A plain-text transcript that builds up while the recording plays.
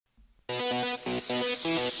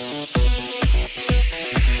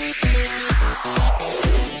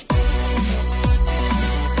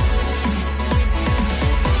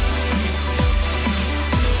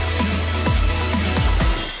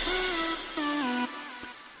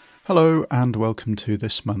Hello and welcome to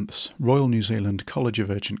this month's Royal New Zealand College of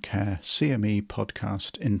Urgent Care CME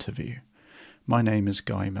podcast interview. My name is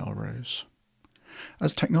Guy Melrose.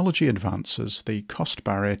 As technology advances, the cost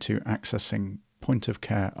barrier to accessing Point of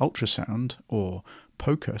Care Ultrasound, or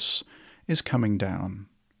POCUS, is coming down.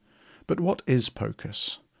 But what is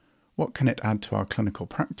POCUS? What can it add to our clinical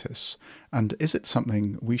practice? And is it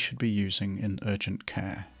something we should be using in urgent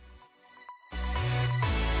care?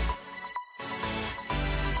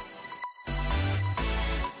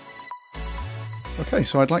 Okay,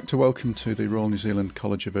 so I'd like to welcome to the Royal New Zealand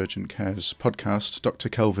College of Urgent Care's podcast Dr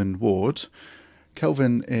Kelvin Ward.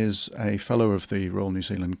 Kelvin is a Fellow of the Royal New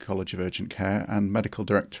Zealand College of Urgent Care and Medical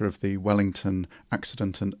Director of the Wellington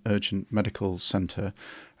Accident and Urgent Medical Centre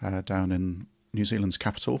down in New Zealand's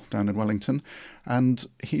capital, down in Wellington. And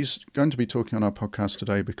he's going to be talking on our podcast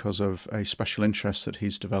today because of a special interest that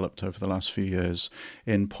he's developed over the last few years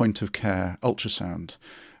in Point of Care Ultrasound.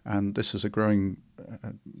 And this is a growing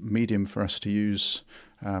medium for us to use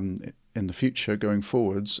in the future going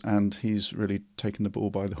forwards, and he's really taken the bull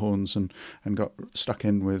by the horns and got stuck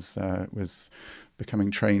in with becoming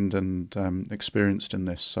trained and experienced in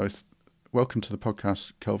this. So welcome to the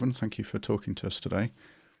podcast, Kelvin. Thank you for talking to us today.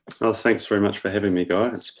 Oh, thanks very much for having me, Guy.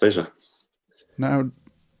 It's a pleasure. Now,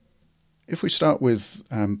 if we start with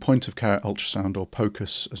Point of Care Ultrasound, or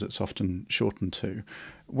POCUS as it's often shortened to,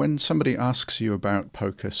 when somebody asks you about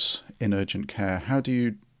POCUS in urgent care, how do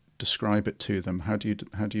you describe it to them? How do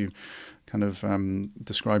you kind of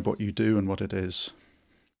describe what you do and what it is?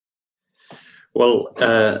 Well,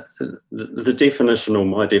 the definition, or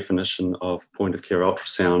my definition, of point of care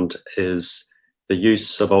ultrasound is the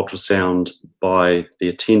use of ultrasound by the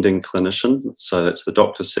attending clinician. So that's the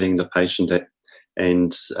doctor seeing the patient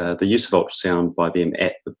and the use of ultrasound by them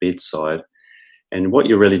at the bedside. And what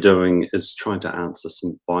you're really doing is trying to answer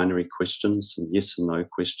some binary questions, some yes and no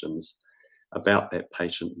questions about that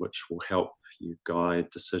patient, which will help you guide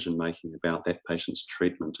decision-making about that patient's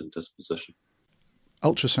treatment and disposition.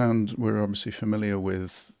 Ultrasound we're obviously familiar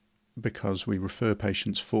with because we refer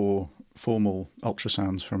patients for formal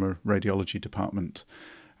ultrasounds from a radiology department.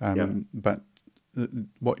 But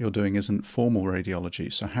what you're doing isn't formal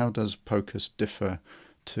radiology. So how does POCUS differ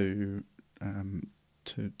to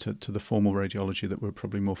the formal radiology that we're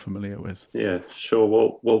probably more familiar with? Yeah, sure.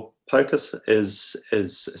 Well, POCUS is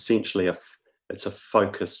essentially it's a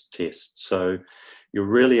focus test. So you're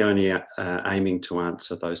really only aiming to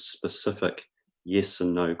answer those specific yes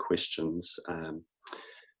and no questions.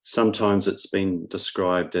 Sometimes it's been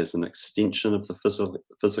described as an extension of the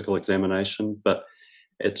physical examination, but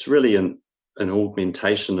it's really an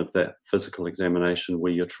augmentation of that physical examination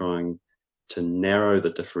where you're trying to narrow the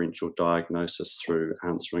differential diagnosis through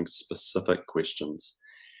answering specific questions.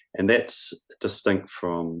 And that's distinct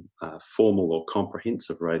from a formal or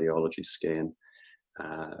comprehensive radiology scan.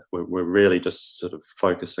 We're really just sort of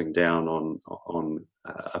focusing down on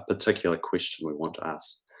a particular question we want to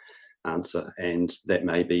answer. And that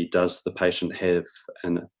may be, does the patient have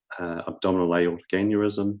an abdominal aortic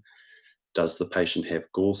aneurysm? Does the patient have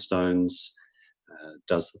gallstones?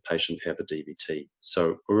 Does the patient have a DVT?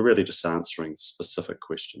 So we're really just answering specific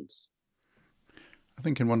questions. I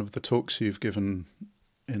think in one of the talks you've given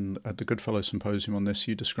at the Goodfellow Symposium on this,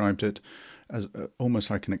 you described it as almost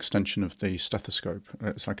like an extension of the stethoscope.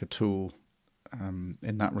 It's like a tool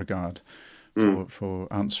in that regard for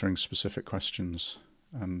answering specific questions.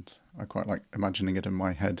 And I quite like imagining it in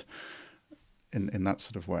my head in that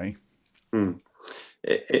sort of way.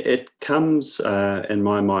 It comes, in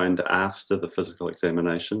my mind, after the physical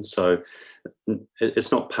examination. So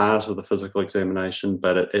it's not part of the physical examination,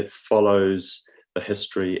 but it follows the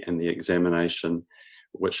history and the examination,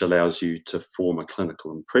 which allows you to form a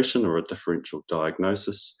clinical impression or a differential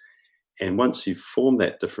diagnosis. And once you form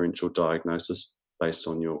that differential diagnosis based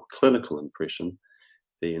on your clinical impression,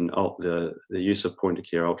 then the use of point of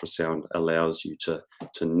care ultrasound allows you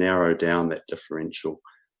to narrow down that differential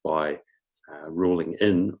by ruling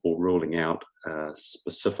in or ruling out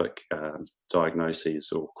specific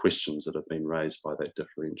diagnoses or questions that have been raised by that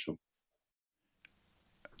differential.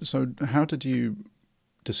 So how did you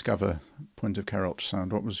discover point of care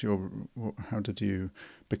ultrasound? How did you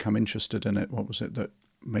become interested in it? What was it that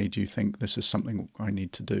made you think this is something I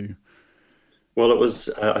need to do? Well, it was,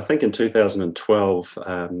 I think in 2012,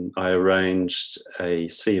 I arranged a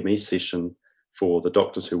CME session for the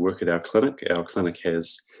doctors who work at our clinic. Our clinic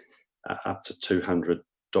has up to 200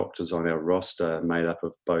 doctors on our roster, made up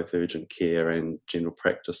of both urgent care and general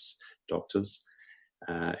practice doctors.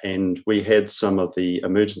 And we had some of the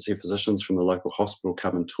emergency physicians from the local hospital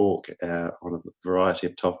come and talk on a variety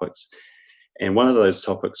of topics. And one of those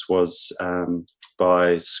topics was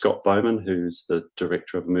by Scott Bowman, who's the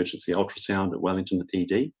Director of Emergency Ultrasound at Wellington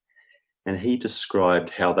ED, and he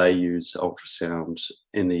described how they use ultrasound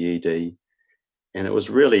in the ED. And it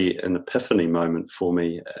was really an epiphany moment for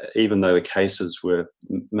me, even though the cases were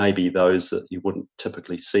maybe those that you wouldn't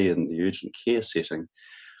typically see in the urgent care setting.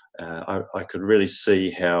 I could really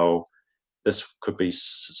see how this could be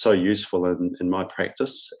so useful in my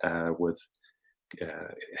practice with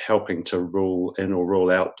helping to rule in or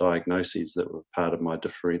rule out diagnoses that were part of my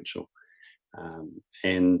differential.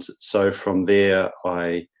 And so from there,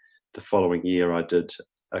 the following year, I did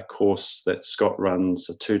a course that Scott runs,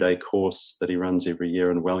 a 2-day course that he runs every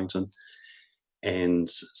year in Wellington, and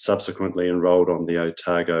subsequently enrolled on the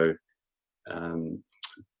Otago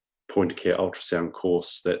Point of Care Ultrasound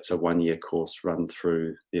course. That's a 1-year course run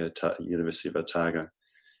through the University of Otago.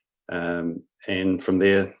 And from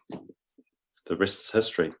there, the rest is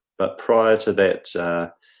history. But prior to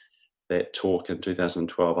that talk in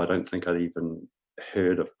 2012, I don't think I'd even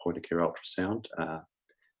heard of Point of Care Ultrasound.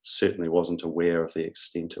 Certainly wasn't aware of the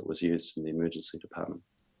extent it was used in the emergency department.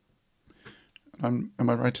 Am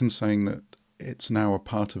I right in saying that it's now a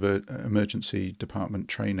part of emergency department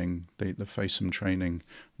training? The FACEM training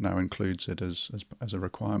now includes it as a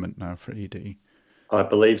requirement now for ED? I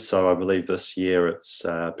believe so. I believe this year it's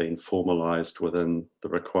been formalised within the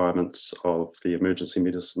requirements of the emergency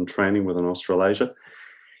medicine training within Australasia.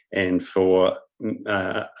 And for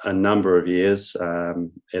a number of years,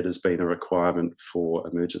 it has been a requirement for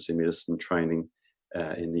emergency medicine training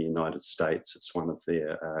in the United States. It's one of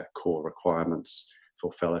their core requirements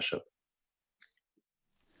for fellowship.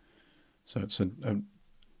 So it's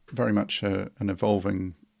very much an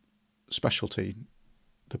evolving specialty,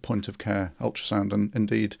 the point of care ultrasound. And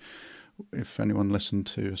indeed, if anyone listened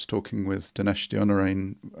to us talking with Dinesh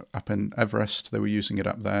Dionarain up in Everest, they were using it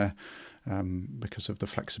up there because of the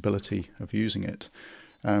flexibility of using it.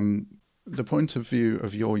 The point of view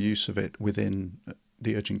of your use of it within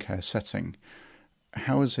the urgent care setting,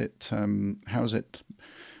 how is it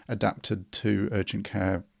adapted to urgent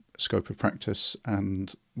care scope of practice,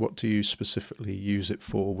 and what do you specifically use it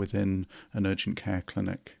for within an urgent care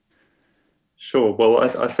clinic? Sure. Well,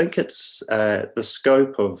 I think it's the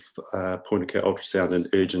scope of point of care ultrasound in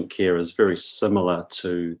urgent care is very similar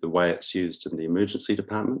to the way it's used in the emergency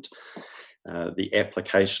department. The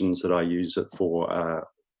applications that I use it for are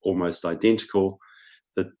almost identical.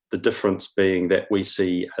 The difference being that we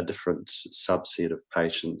see a different subset of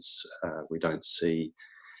patients. We don't see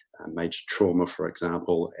major trauma, for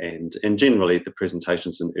example, and generally the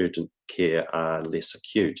presentations in urgent care are less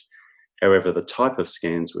acute. However, the type of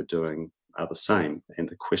scans we're doing are the same, and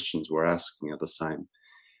the questions we're asking are the same.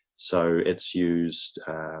 So it's used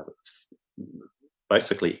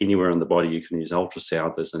basically anywhere in the body you can use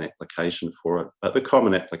ultrasound. There's an application for it, but the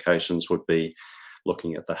common applications would be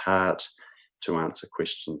looking at the heart to answer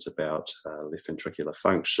questions about left ventricular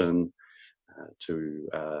function, to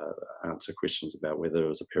answer questions about whether there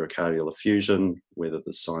was a pericardial effusion, whether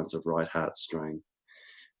there's signs of right heart strain.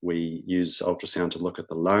 We use ultrasound to look at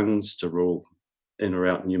the lungs, to rule in or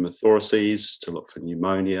out pneumothoraces, to look for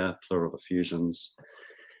pneumonia, pleural effusions.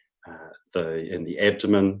 In the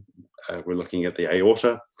abdomen, we're looking at the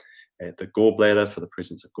aorta, at the gallbladder for the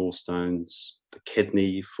presence of gallstones, the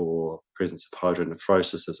kidney for presence of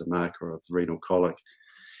hydronephrosis as a marker of renal colic,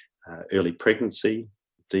 early pregnancy,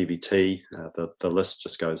 DVT, the list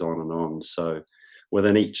just goes on and on. So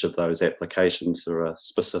within each of those applications, there are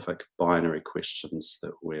specific binary questions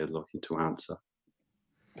that we're looking to answer.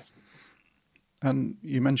 And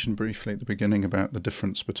you mentioned briefly at the beginning about the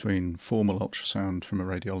difference between formal ultrasound from a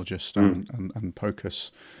radiologist and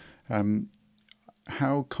POCUS.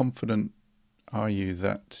 How confident are you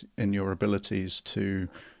that in your abilities to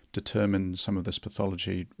determine some of this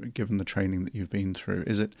pathology, given the training that you've been through?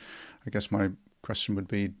 Is it, I guess my question would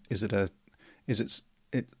be, is it a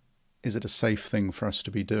safe thing for us to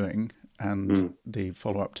be doing? And the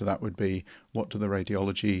follow-up to that would be, what do the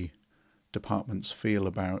radiology departments feel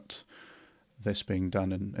about this being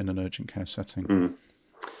done in an urgent care setting?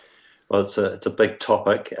 Well, it's a big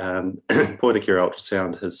topic. Point of care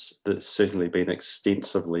ultrasound has certainly been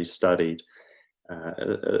extensively studied,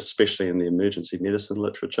 especially in the emergency medicine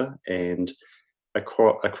literature, and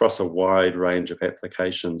across a wide range of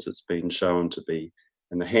applications. It's been shown to be,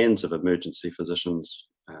 in the hands of emergency physicians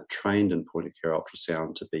trained in point of care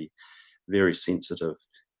ultrasound, to be very sensitive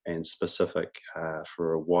and specific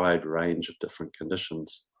for a wide range of different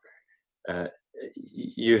conditions.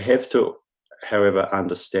 You have to, however,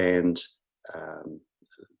 understand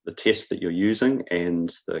the test that you're using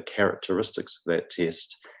and the characteristics of that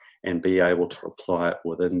test, and be able to apply it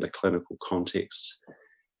within the clinical context.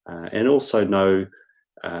 and also know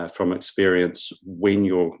from experience when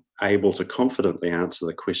you're able to confidently answer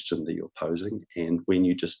the question that you're posing and when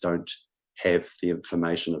you just don't have the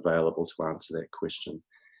information available to answer that question.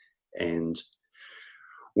 And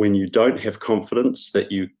when you don't have confidence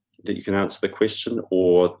that you can answer the question,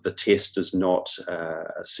 or the test is not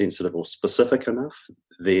sensitive or specific enough,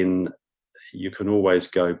 then you can always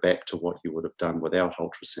go back to what you would have done without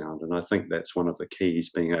ultrasound. And I think that's one of the keys,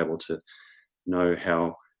 being able to know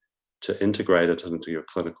how to integrate it into your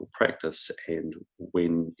clinical practice, and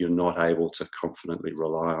when you're not able to confidently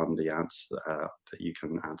rely on the answer, that you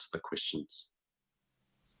can answer the questions.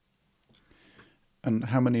 And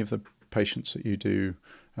how many of the patients that you do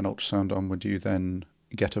an ultrasound on would you then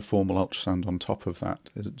get a formal ultrasound on top of that?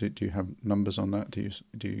 Do you have numbers on that? Do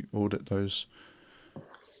you audit those?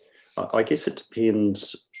 I guess it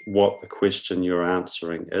depends what the question you're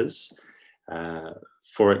answering is.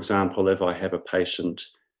 For example, if I have a patient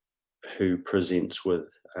who presents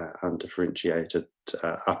with undifferentiated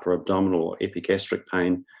upper abdominal or epigastric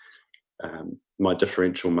pain, my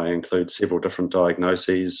differential may include several different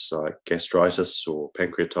diagnoses like gastritis or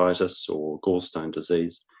pancreatitis or gallstone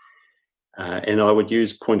disease. And I would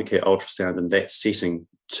use point of care ultrasound in that setting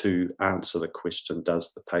to answer the question,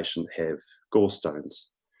 does the patient have gallstones?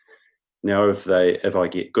 Now, if I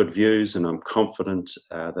get good views and I'm confident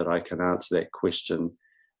that I can answer that question,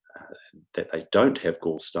 that they don't have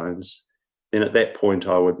gallstones, then at that point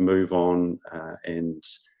I would move on and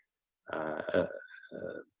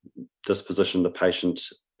disposition the patient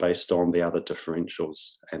based on the other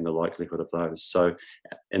differentials and the likelihood of those. So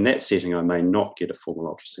in that setting, I may not get a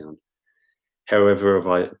formal ultrasound. However, if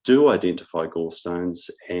I do identify gallstones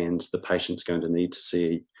and the patient's going to need to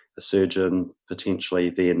see a surgeon potentially,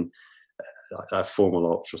 then a formal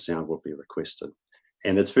ultrasound would be requested.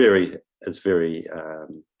 And it's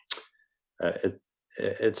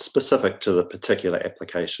specific to the particular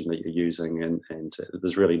application that you're using, and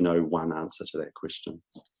there's really no one answer to that question.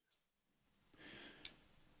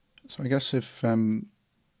 So I guess if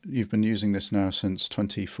you've been using this now since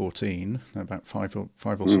 2014, about five or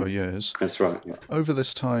so years. That's right. Yeah. Over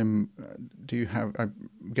this time, do you have?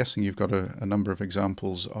 I'm guessing you've got a number of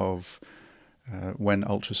examples of when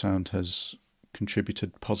ultrasound has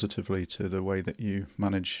contributed positively to the way that you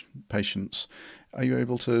manage patients. Are you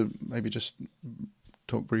able to maybe just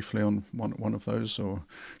talk briefly on one of those, or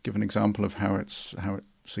give an example of how it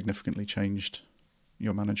significantly changed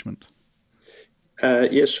your management?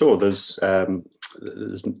 Yeah, sure. There's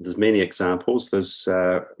many examples. There's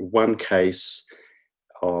one case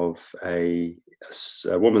of a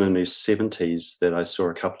woman in her 70s that I saw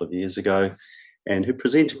a couple of years ago, and her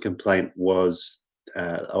presenting complaint was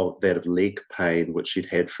that of leg pain, which she'd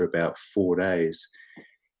had for about 4 days.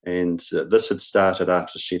 And this had started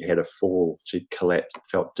after she'd had a fall. She'd collapsed,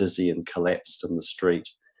 felt dizzy and collapsed in the street,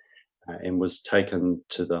 and was taken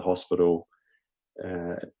to the hospital.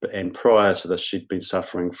 And prior to this, she'd been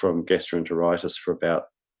suffering from gastroenteritis for about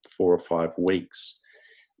 4 or 5 weeks,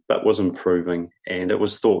 but was improving. And it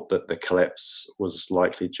was thought that the collapse was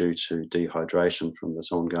likely due to dehydration from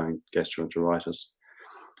this ongoing gastroenteritis.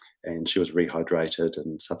 And she was rehydrated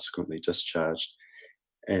and subsequently discharged.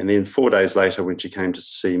 And then 4 days later, when she came to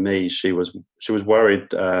see me, she was worried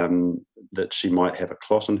that she might have a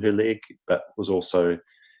clot in her leg, but was also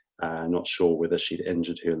not sure whether she'd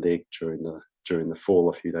injured her leg during the fall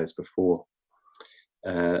a few days before.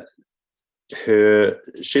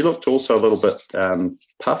 She looked also a little bit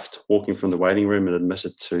puffed walking from the waiting room, and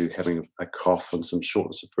admitted to having a cough and some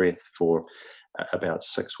shortness of breath for about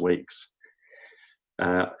 6 weeks.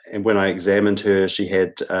 And when I examined her, she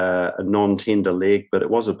had a non-tender leg, but it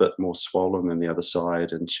was a bit more swollen than the other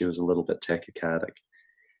side, and she was a little bit tachycardic.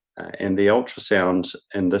 And the ultrasound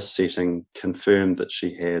in this setting confirmed that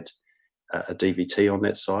she had a DVT on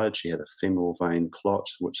that side. She had a femoral vein clot,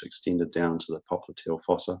 which extended down to the popliteal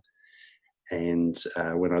fossa. And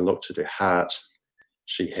when I looked at her heart,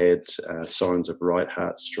 she had signs of right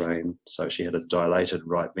heart strain. So she had a dilated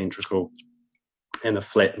right ventricle and a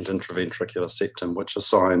flattened intraventricular septum, which are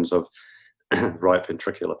signs of right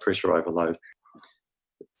ventricular pressure overload.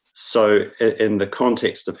 So in the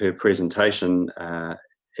context of her presentation,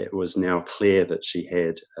 it was now clear that she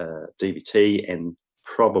had DVT and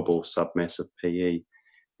probable submassive PE,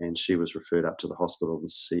 and she was referred up to the hospital,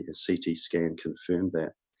 and a CT scan confirmed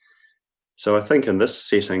that. So I think in this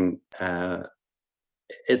setting,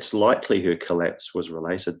 it's likely her collapse was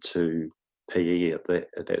related to PE at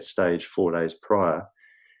that stage 4 days prior.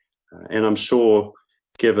 And I'm sure,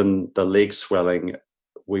 given the leg swelling,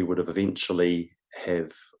 we would have eventually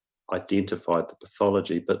have identified the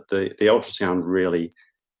pathology, but the ultrasound really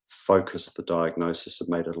focused the diagnosis and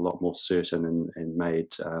made it a lot more certain, and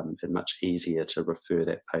made it much easier to refer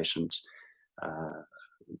that patient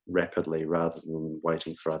rapidly rather than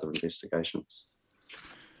waiting for other investigations.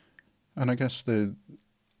 And I guess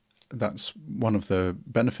that's one of the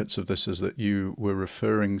benefits of this, is that you were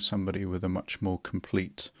referring somebody with a much more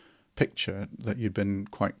complete picture that you'd been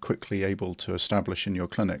quite quickly able to establish in your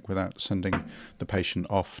clinic without sending the patient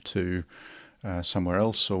off to somewhere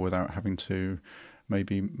else, or without having to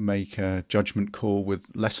maybe make a judgment call with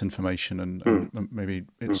less information, and maybe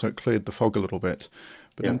so it cleared the fog a little bit.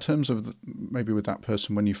 But in terms of maybe with that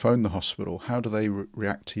person, when you phone the hospital, how do they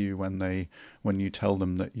react to you when you tell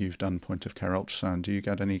them that you've done point of care ultrasound? Do you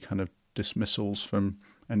get any kind of dismissals from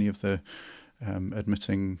any of the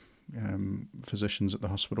admitting physicians at the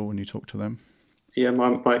hospital when you talk to them? Yeah,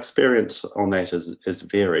 my experience on that is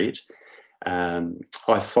varied.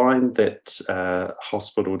 I find that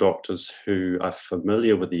hospital doctors who are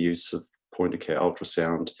familiar with the use of point of care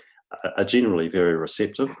ultrasound are generally very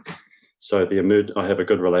receptive. So I have a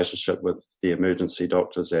good relationship with the emergency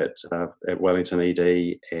doctors at Wellington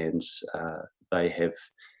ED, and they have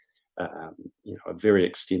a very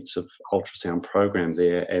extensive ultrasound program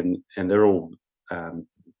there, and they're all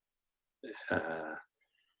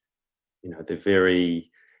they're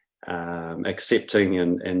very accepting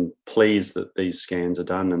and pleased that these scans are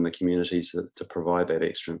done in the communities to provide that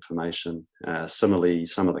extra information. Similarly,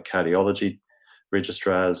 some of the cardiology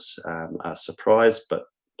registrars are surprised but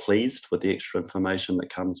pleased with the extra information that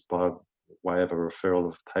comes by way of a referral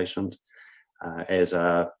of a patient, as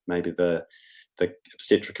are maybe the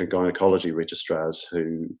obstetric and gynecology registrars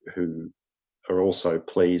who are also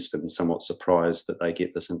pleased and somewhat surprised that they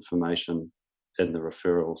get this information in the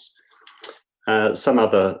referrals. Some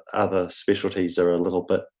other specialties are a little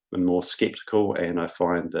bit more sceptical, and I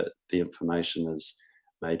find that the information is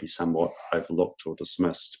maybe somewhat overlooked or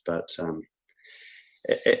dismissed. But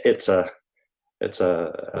it's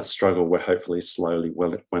a struggle we're hopefully slowly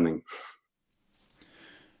winning.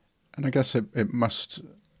 And I guess it must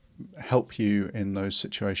help you in those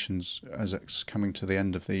situations as it's coming to the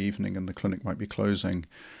end of the evening and the clinic might be closing,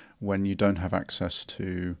 when you don't have access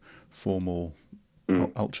to formal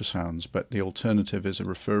ultrasounds, but the alternative is a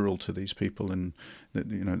referral to these people and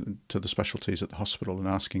to the specialties at the hospital, and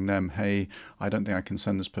asking them, hey, I don't think I can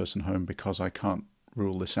send this person home because I can't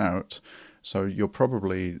rule this out. So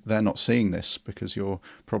they're not seeing this because you're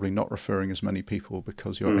probably not referring as many people,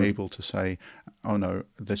 because you're able to say, oh no,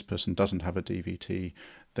 this person doesn't have a DVT,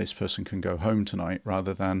 this person can go home tonight,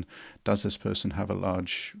 rather than, does this person have a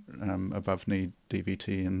large above knee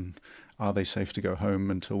DVT, and are they safe to go home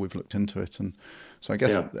until we've looked into it? And so I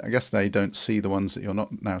guess they don't see the ones that you're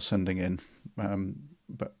not now sending in.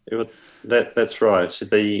 But that's right.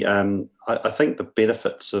 I think the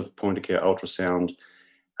benefits of point of care ultrasound,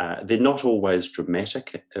 they're not always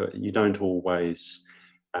dramatic. You don't always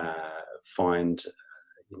find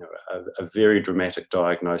a very dramatic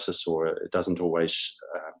diagnosis, or it doesn't always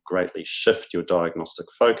greatly shift your diagnostic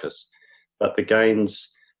focus, but the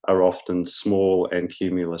gains are often small and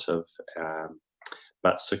cumulative,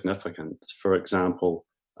 but significant. For example,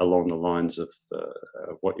 along the lines of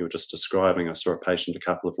what you were just describing, I saw a patient a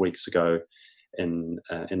couple of weeks ago in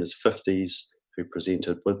his 50s who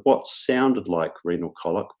presented with what sounded like renal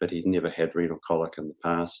colic, but he'd never had renal colic in the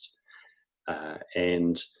past.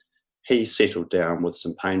 And he settled down with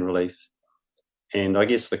some pain relief. And I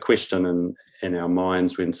guess the question in our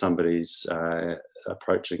minds when somebody's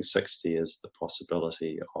approaching 60 is the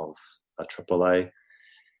possibility of a AAA.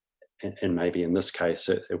 And maybe in this case,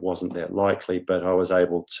 it wasn't that likely, but I was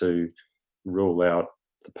able to rule out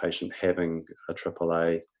the patient having a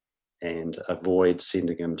AAA and avoid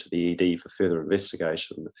sending him to the ED for further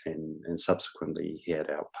investigation, and subsequently he had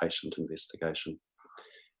outpatient investigation.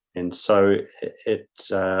 And so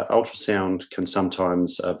ultrasound can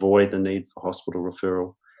sometimes avoid the need for hospital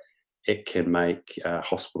referral. It can make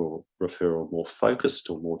hospital referral more focused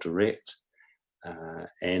or more direct.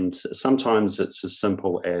 And sometimes it's as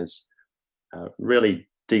simple as really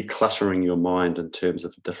decluttering your mind in terms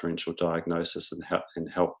of differential diagnosis, and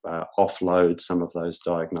help offload some of those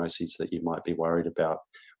diagnoses that you might be worried about,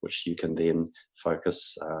 which you can then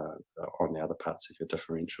focus on the other parts of your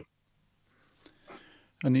differential.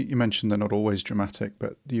 And you mentioned they're not always dramatic,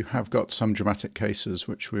 but you have got some dramatic cases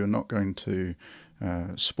which we are not going to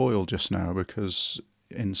spoil just now, because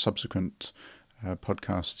in subsequent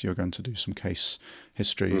podcasts you're going to do some case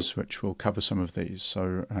histories which will cover some of these.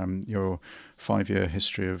 So your 5-year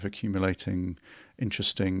history of accumulating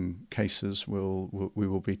interesting cases, we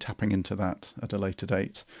will be tapping into that at a later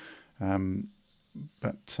date.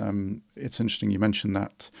 But it's interesting you mentioned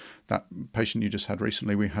that patient you just had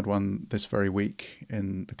recently. We had one this very week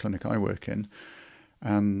in the clinic I work in,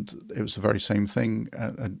 and it was the very same thing.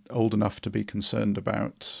 Old enough to be concerned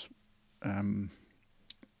about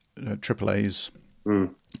AAAs,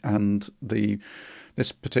 and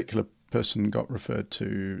this particular person got referred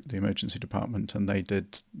to the emergency department, and they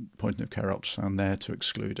did point of care ultrasound there to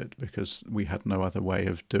exclude it because we had no other way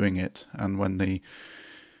of doing it. And when the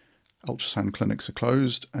ultrasound clinics are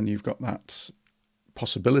closed and you've got that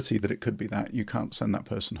possibility that it could be that, you can't send that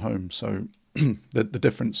person home. So the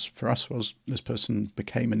difference for us was this person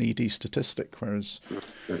became an ED statistic, whereas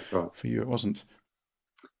for you it wasn't.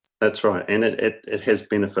 That's right. And it has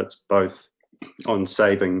benefits both on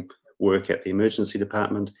saving work at the emergency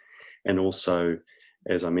department and also,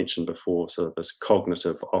 as I mentioned before, sort of this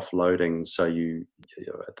cognitive offloading. So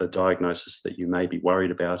the diagnosis that you may be worried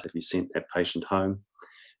about if you sent that patient home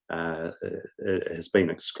it has been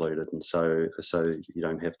excluded, and so you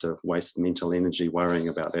don't have to waste mental energy worrying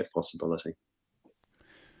about that possibility.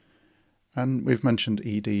 And we've mentioned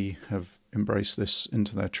ED have embraced this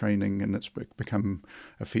into their training, and it's become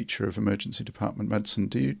a feature of emergency department medicine.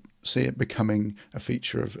 Do you see it becoming a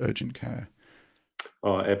feature of urgent care?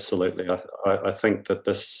 Oh, absolutely. I think that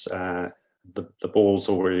this the ball's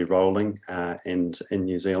already rolling, and in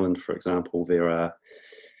New Zealand, for example, there are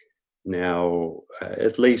now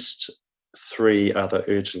at least 3 other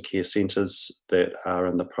urgent care centres that are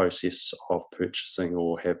in the process of purchasing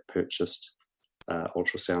or have purchased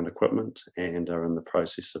ultrasound equipment and are in the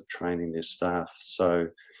process of training their staff. So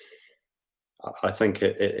I think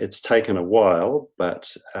it's taken a while,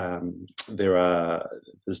 but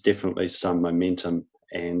there's definitely some momentum,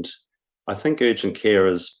 and I think urgent care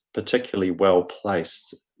is particularly well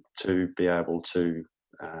placed to be able to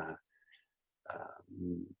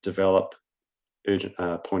develop urgent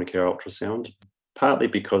point of care ultrasound, partly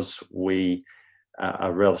because we are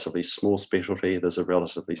a relatively small specialty. There's a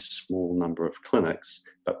relatively small number of clinics,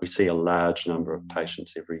 but we see a large number of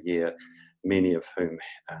patients every year, many of whom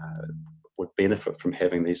would benefit from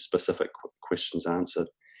having these specific questions answered.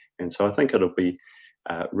 And so I think it'll be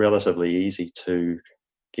relatively easy to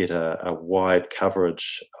get a wide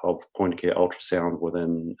coverage of point of care ultrasound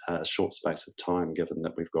within a short space of time, given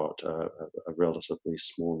that we've got a relatively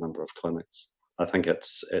small number of clinics. I think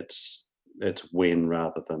it's when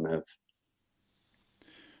rather than if.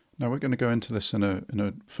 Now we're going to go into this in a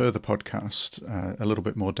further podcast, a little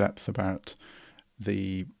bit more depth about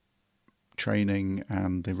the training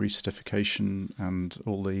and the recertification and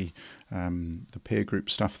all the peer group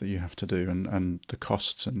stuff that you have to do, and the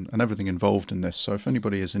costs and everything involved in this. So if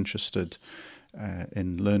anybody is interested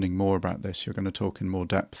in learning more about this, you're going to talk in more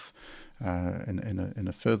depth in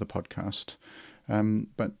a further podcast.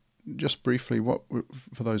 But just briefly, what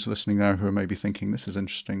for those listening now who are maybe thinking this is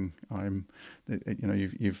interesting,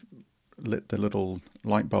 you've lit the little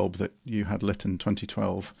light bulb that you had lit in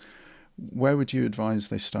 2012. Where would you advise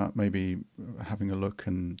they start maybe having a look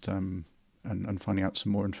and finding out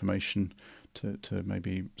some more information to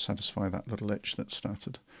maybe satisfy that little itch that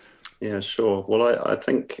started? Yeah, sure. Well, I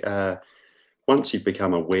think once you've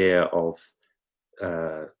become aware of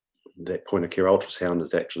that point of care ultrasound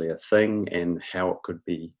is actually a thing and how it could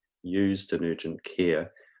be used in urgent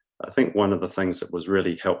care, I think one of the things that was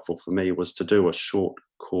really helpful for me was to do a short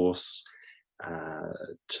course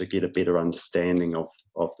to get a better understanding of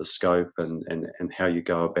the scope and how you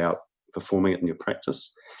go about performing it in your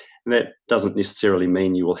practice. And that doesn't necessarily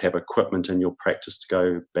mean you will have equipment in your practice to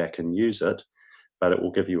go back and use it, but it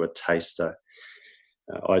will give you a taster.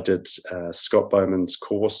 I did Scott Bowman's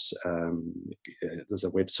course. There's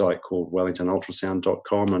a website called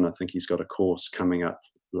wellingtonultrasound.com, and I think he's got a course coming up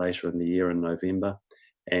later in the year in November.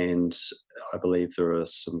 And I believe there are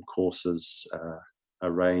some courses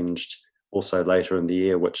arranged also later in the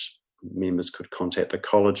year, which members could contact the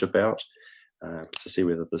college about to see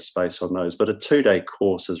whether there's space on those. But a 2-day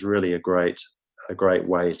course is really a great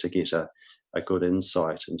way to get a good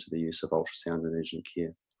insight into the use of ultrasound in urgent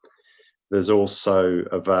care. There's also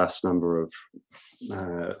a vast number of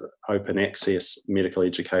open access medical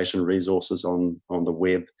education resources on the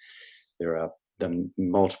web. There are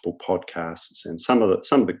multiple podcasts, and some of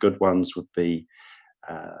the good ones would be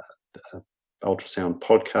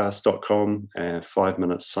ultrasoundpodcast.com and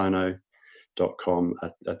 5minutesono.com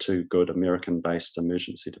are 2 good American-based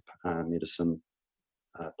emergency medicine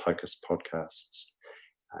POCUS podcasts.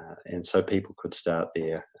 And so people could start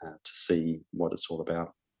there to see what it's all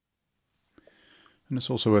about. And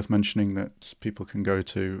it's also worth mentioning that people can go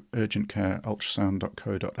to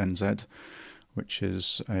urgentcareultrasound.co.nz, which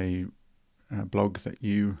is a blog that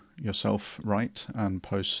you yourself write and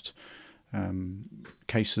post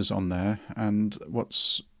cases on there, and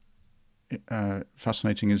what's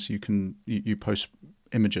fascinating is you post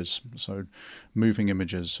images, so moving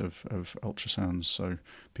images of ultrasounds, so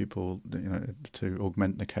people, to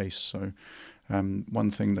augment the case. So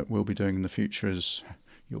one thing that we'll be doing in the future is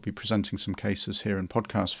you'll be presenting some cases here in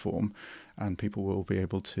podcast form, and people will be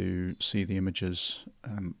able to see the images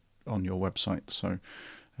on your website. So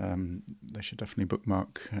they should definitely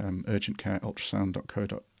bookmark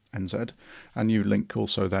urgentcareultrasound.co.nz, and you link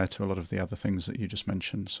also there to a lot of the other things that you just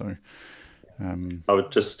mentioned. So I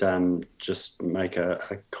would just make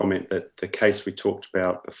a comment that the case we talked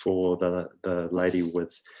about before, the lady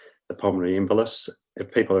with the pulmonary embolus,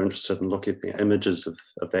 if people are interested in looking at the images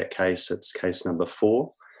of that case, it's case number 4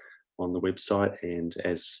 on the website. And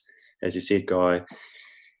as you said, Guy,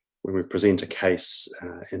 when we present a case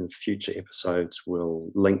in future episodes,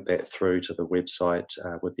 we'll link that through to the website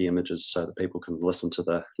with the images, so that people can listen to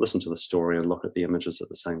the story and look at the images at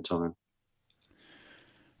the same time.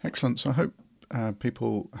 Excellent. So I hope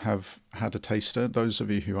people have had a taster. Those of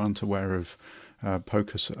you who aren't aware of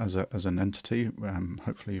POCUS as an entity,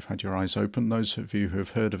 hopefully you've had your eyes open. Those of you who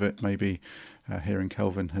have heard of it, maybe hearing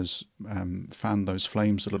Kelvin has fanned those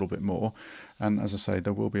flames a little bit more. And as I say,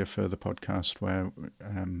 there will be a further podcast where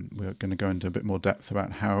we're going to go into a bit more depth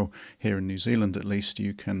about how here in New Zealand, at least,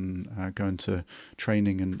 you can go into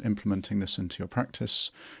training and implementing this into your practice,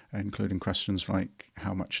 including questions like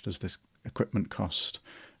how much does this equipment cost,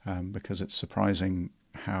 because it's surprising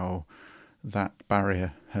how that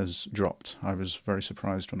barrier has dropped. I was very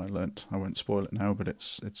surprised when I learnt. I won't spoil it now, but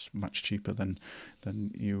it's much cheaper than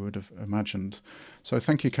you would have imagined. So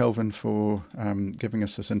thank you, Kelvin, for giving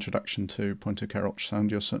us this introduction to Point of Care Ultrasound.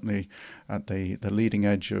 You're certainly at the leading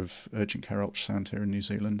edge of urgent care ultrasound here in New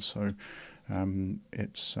Zealand. So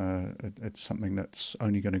it's something that's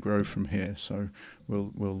only going to grow from here. So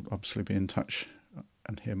we'll obviously be in touch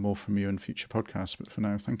and hear more from you in future podcasts. But for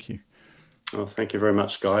now, thank you. Well, thank you very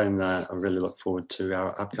much, Guy, and I really look forward to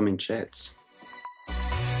our upcoming chats.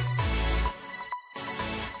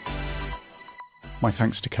 My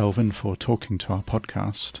thanks to Kelvin for talking to our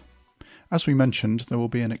podcast. As we mentioned, there will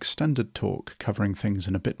be an extended talk covering things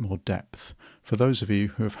in a bit more depth for those of you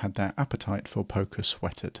who have had their appetite for POCUS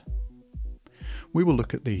whetted. We will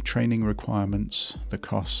look at the training requirements, the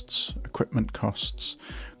costs, equipment costs,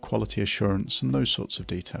 quality assurance, and those sorts of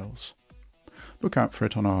details. Look out for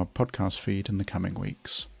it on our podcast feed in the coming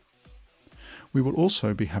weeks. We will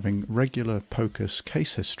also be having regular POCUS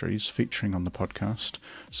case histories featuring on the podcast,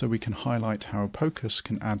 so we can highlight how POCUS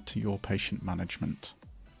can add to your patient management.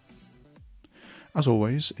 As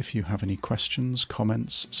always, if you have any questions,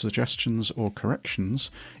 comments, suggestions or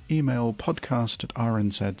corrections, email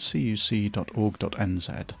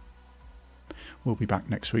podcast@rnzcuc.org.nz. We'll be back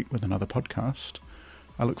next week with another podcast.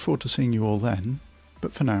 I look forward to seeing you all then,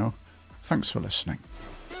 but for now, thanks for listening.